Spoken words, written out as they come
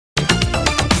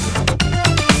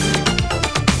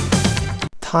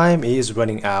Time is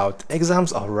running out,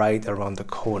 exams are right around the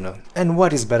corner, and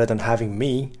what is better than having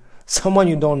me, someone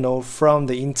you don't know from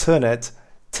the internet,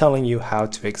 telling you how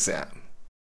to exam?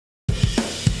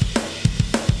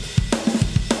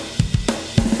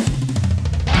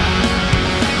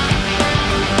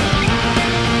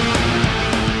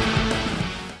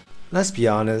 Let's be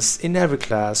honest, in every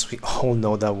class we all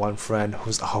know that one friend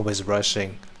who's always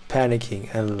rushing, panicking,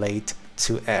 and late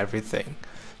to everything.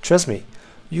 Trust me,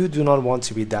 you do not want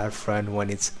to be that friend when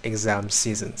it's exam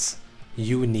seasons.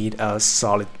 You need a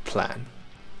solid plan.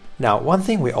 Now, one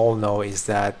thing we all know is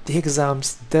that the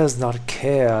exams does not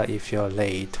care if you're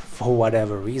late for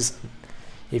whatever reason.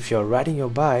 If you're riding your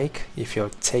bike, if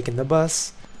you're taking the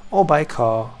bus, or by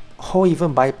car, or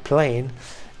even by plane,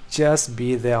 just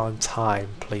be there on time,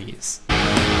 please.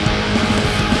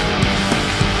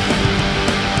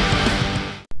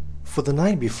 For the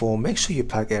night before, make sure you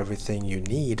pack everything you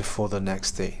need for the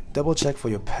next day. Double check for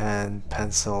your pen,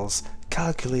 pencils,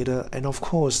 calculator, and of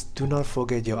course, do not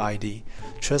forget your ID.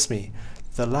 Trust me,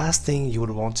 the last thing you would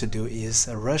want to do is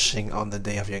rushing on the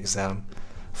day of your exam.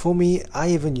 For me, I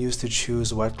even used to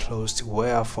choose what clothes to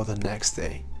wear for the next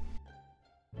day.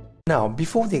 Now,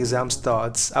 before the exam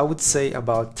starts, I would say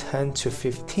about 10 to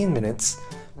 15 minutes,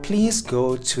 please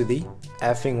go to the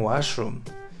effing washroom.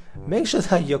 Make sure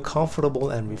that you're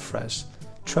comfortable and refreshed.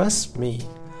 Trust me,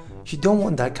 you don't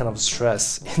want that kind of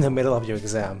stress in the middle of your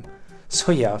exam.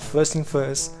 So yeah, first thing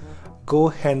first, go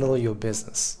handle your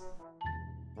business.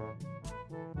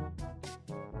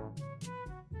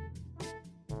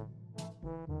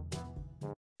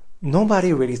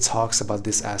 Nobody really talks about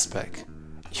this aspect.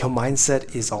 Your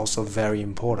mindset is also very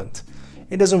important.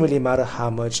 It doesn't really matter how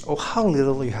much or how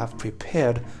little you have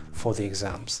prepared for the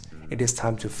exams. It is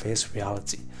time to face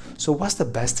reality. So what's the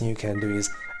best thing you can do is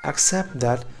accept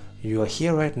that you are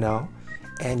here right now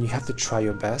and you have to try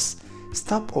your best.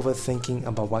 Stop overthinking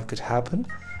about what could happen.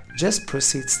 Just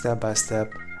proceed step by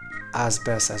step as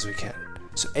best as we can.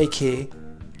 So aka,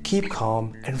 keep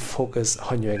calm and focus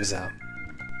on your exam.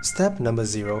 Step number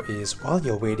 0 is while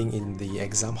you're waiting in the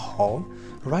exam hall,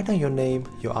 write down your name,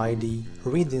 your ID,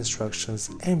 read the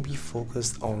instructions, and be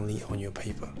focused only on your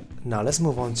paper. Now let's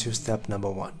move on to step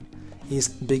number 1, is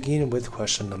begin with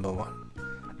question number 1.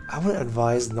 I would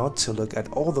advise not to look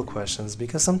at all the questions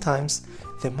because sometimes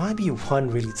there might be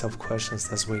one really tough question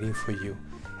that's waiting for you.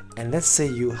 And let's say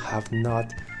you have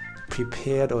not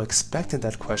prepared or expected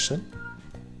that question.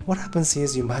 What happens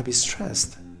is you might be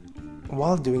stressed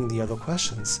while doing the other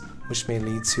questions, which may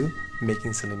lead to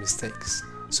making silly mistakes.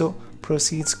 So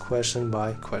proceed question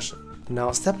by question.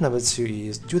 Now step number 2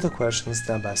 is do the questions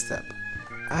step by step.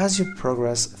 As you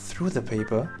progress through the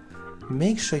paper,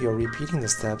 make sure you're repeating the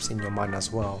steps in your mind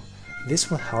as well. This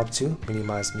will help to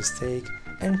minimize mistake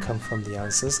and confirm the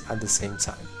answers at the same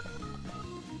time.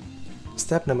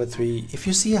 Step number 3, if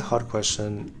you see a hard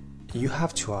question, you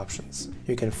have 2 options.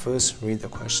 You can first read the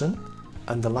question,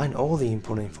 underline all the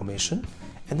important information,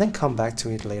 and then come back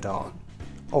to it later on.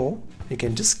 Or you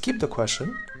can just skip the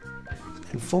question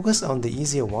and focus on the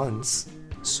easier ones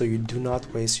so you do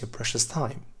not waste your precious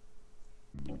time.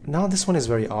 Now this one is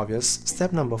very obvious.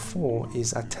 Step number 4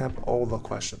 is attempt all the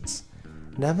questions.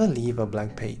 Never leave a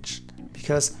blank page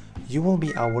because you will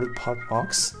be awarded part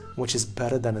marks, which is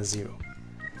better than a 0.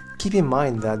 Keep in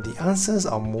mind that the answers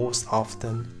are most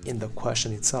often in the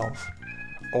question itself.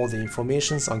 All the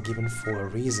informations are given for a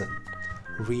reason.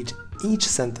 Read each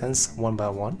sentence one by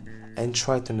one and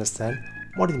try to understand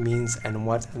what it means and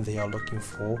what they are looking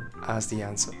for as the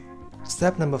answer.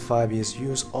 Step number 5 is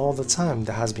use all the time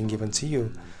that has been given to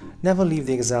you. Never leave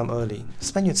the exam early.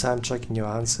 Spend your time checking your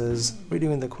answers,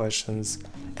 redoing the questions,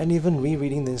 and even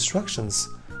rereading the instructions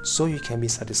so you can be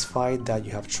satisfied that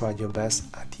you have tried your best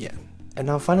at the end. And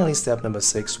now finally, step number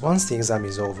 6, once the exam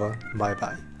is over,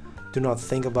 bye-bye. Do not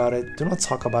think about it, do not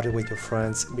talk about it with your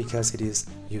friends because it is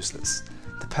useless.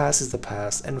 The past is the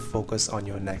past and focus on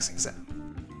your next exam.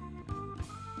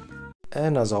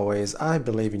 And as always, I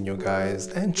believe in you guys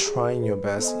and trying your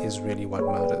best is really what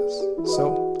matters.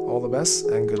 So, all the best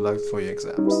and good luck for your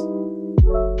exams.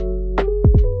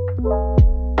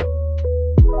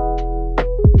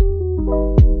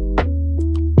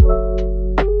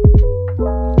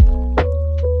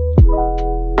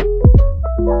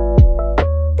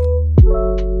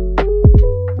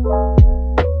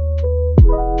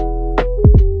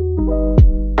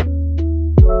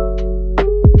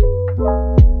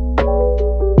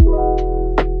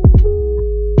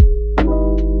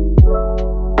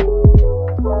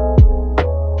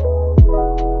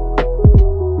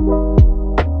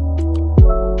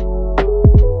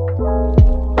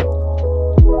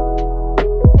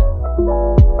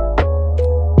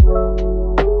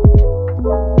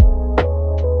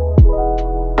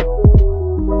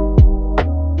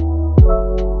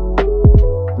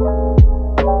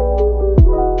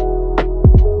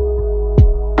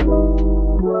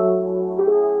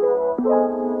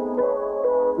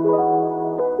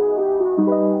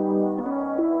 you.